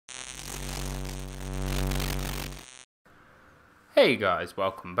Hey guys,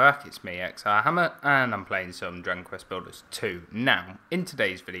 welcome back. It's me, xrhammer, and I'm playing some Dragon Quest Builders 2. Now, in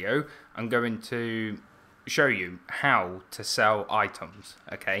today's video, I'm going to show you how to sell items,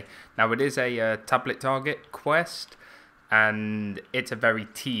 okay? Now, it is a tablet target quest, and it's a very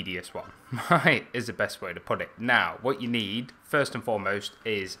tedious one, right? Is the best way to put it. Now, what you need, first and foremost,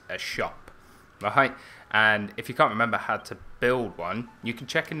 is a shop, right? And if you can't remember how to build one, you can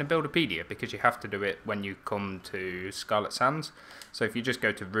check in the Builderpedia because you have to do it when you come to Scarlet Sands. So if you just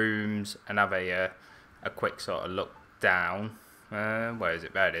go to rooms and have a quick sort of look down, where is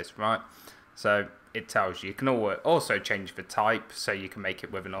it? There it is, right? So it tells you. You can also change the type, so you can make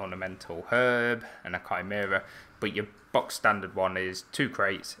it with an ornamental herb and a chimera. But your box standard one is 2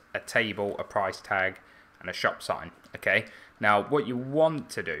 crates, a table, a price tag, and a shop sign, okay? Now, what you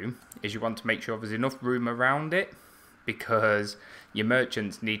want to do is you want to make sure there's enough room around it because your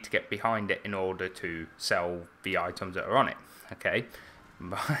merchants need to get behind it in order to sell the items that are on it, okay?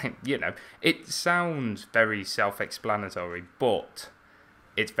 You know, it sounds very self-explanatory, but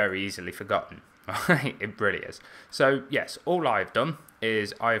it's very easily forgotten, right? It really is. So, yes, all I've done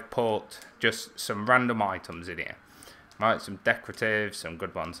is I've put just some random items in here. Right, some decorative, some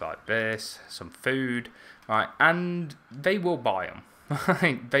good ones like this, some food, right, and they will buy them,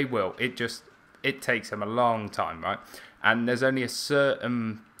 right, they will, it takes them a long time, right, and there's only a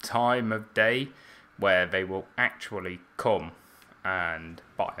certain time of day where they will actually come and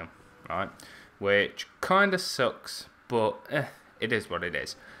buy them, right, which kind of sucks, but it is what it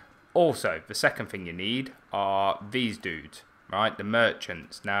is. Also, the second thing you need are these dudes, right, the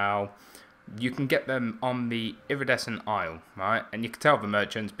merchants. Now, you can get them on the iridescent aisle, right? And you can tell the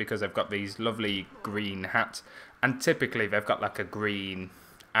merchants because they've got these lovely green hats. And typically they've got like a green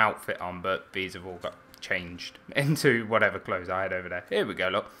outfit on, but these have all got changed into whatever clothes I had over there. Here we go,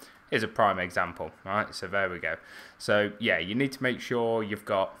 look. Here's a prime example, right? So there we go. So yeah, you need to make sure you've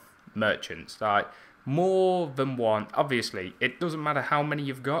got merchants, like more than one. Obviously, it doesn't matter how many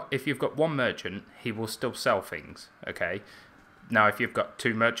you've got. If you've got one merchant, he will still sell things, okay? Now, if you've got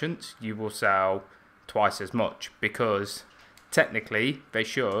 2 merchants, you will sell twice as much because technically they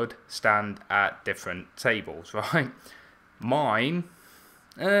should stand at different tables, right? Mine,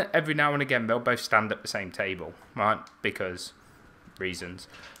 every now and again, they'll both stand at the same table, right? Because reasons.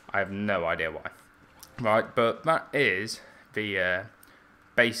 I have no idea why, right? But that is the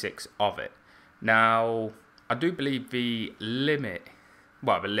basics of it. Now, I do believe the limit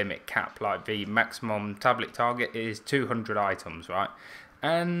cap, like the maximum tablet target is 200 items, right?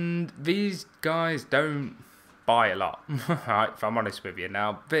 And these guys don't buy a lot, right? If I'm honest with you.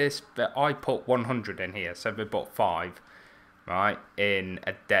 Now, I put 100 in here, so they bought 5, right, in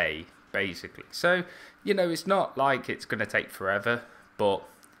a day, basically. So, you know, it's not like it's going to take forever, but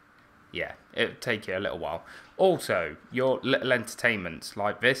yeah, it'll take you a little while. Also, your little entertainments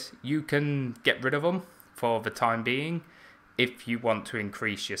like this, you can get rid of them for the time being if you want to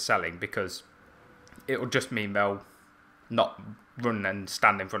increase your selling, because it will just mean they'll not run and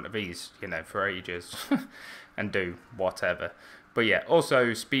stand in front of these, you know, for ages and do whatever. But yeah,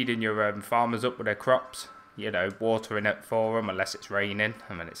 also speeding your farmers up with their crops, you know, watering it for them unless it's raining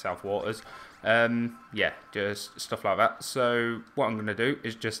and then it self-waters. Yeah, just stuff like that. So what I'm going to do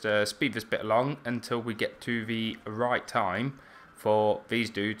is just speed this bit along until we get to the right time for these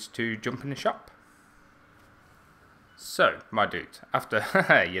dudes to jump in the shop. So, my dudes, after,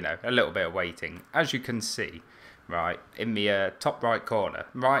 you know, a little bit of waiting, as you can see, right, in the top right corner,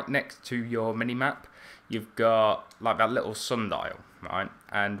 right next to your mini-map, you've got, like, that little sundial, right,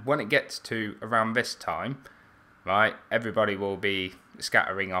 and when it gets to around this time, right, everybody will be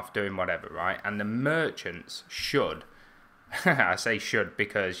scattering off doing whatever, right, and the merchants should, I say should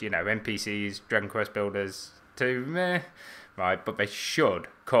because, you know, NPCs, Dragon Quest Builders 2, meh, right, but they should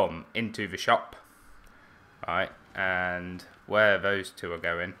come into the shop, right, and where those 2 are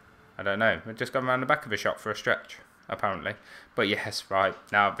going, I don't know. We're just going around the back of the shop for a stretch, apparently. But yes, right,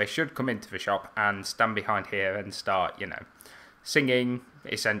 now they should come into the shop and stand behind here and start, you know, singing,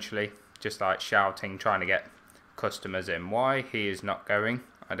 essentially, just like shouting, trying to get customers in. Why he is not going,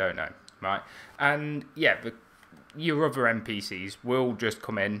 I don't know, right? And yeah, your other NPCs will just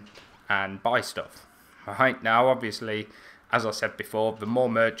come in and buy stuff, right? Now, obviously, as I said before, the more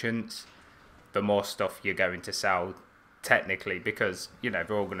merchants, the more stuff you're going to sell technically, because, you know,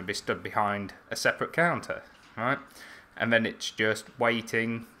 they're all going to be stood behind a separate counter, right? And then it's just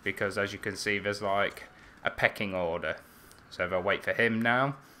waiting, because as you can see, there's like a pecking order. So they'll wait for him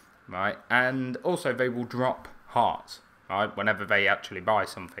now, right? And also they will drop hearts, right, whenever they actually buy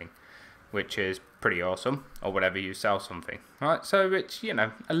something, which is pretty awesome, or whenever you sell something, right? So it's, you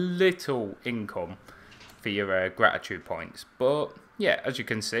know, a little income for your gratitude points. But yeah, as you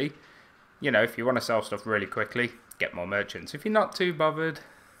can see, you know, if you want to sell stuff really quickly, get more merchants. If you're not too bothered,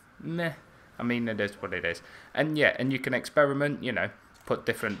 meh. I mean, it is what it is. And yeah, and you can experiment, you know, put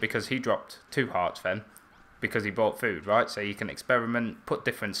different, because he dropped 2 hearts then, because he bought food, right? So you can experiment, put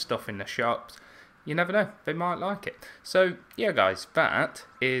different stuff in the shops. You never know, they might like it. So yeah guys, that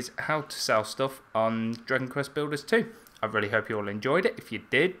is how to sell stuff on Dragon Quest Builders 2. I really hope you all enjoyed it. If you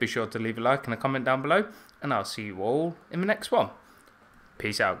did, be sure to leave a like and a comment down below, and I'll see you all in the next one.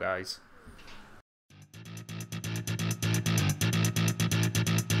 Peace out guys.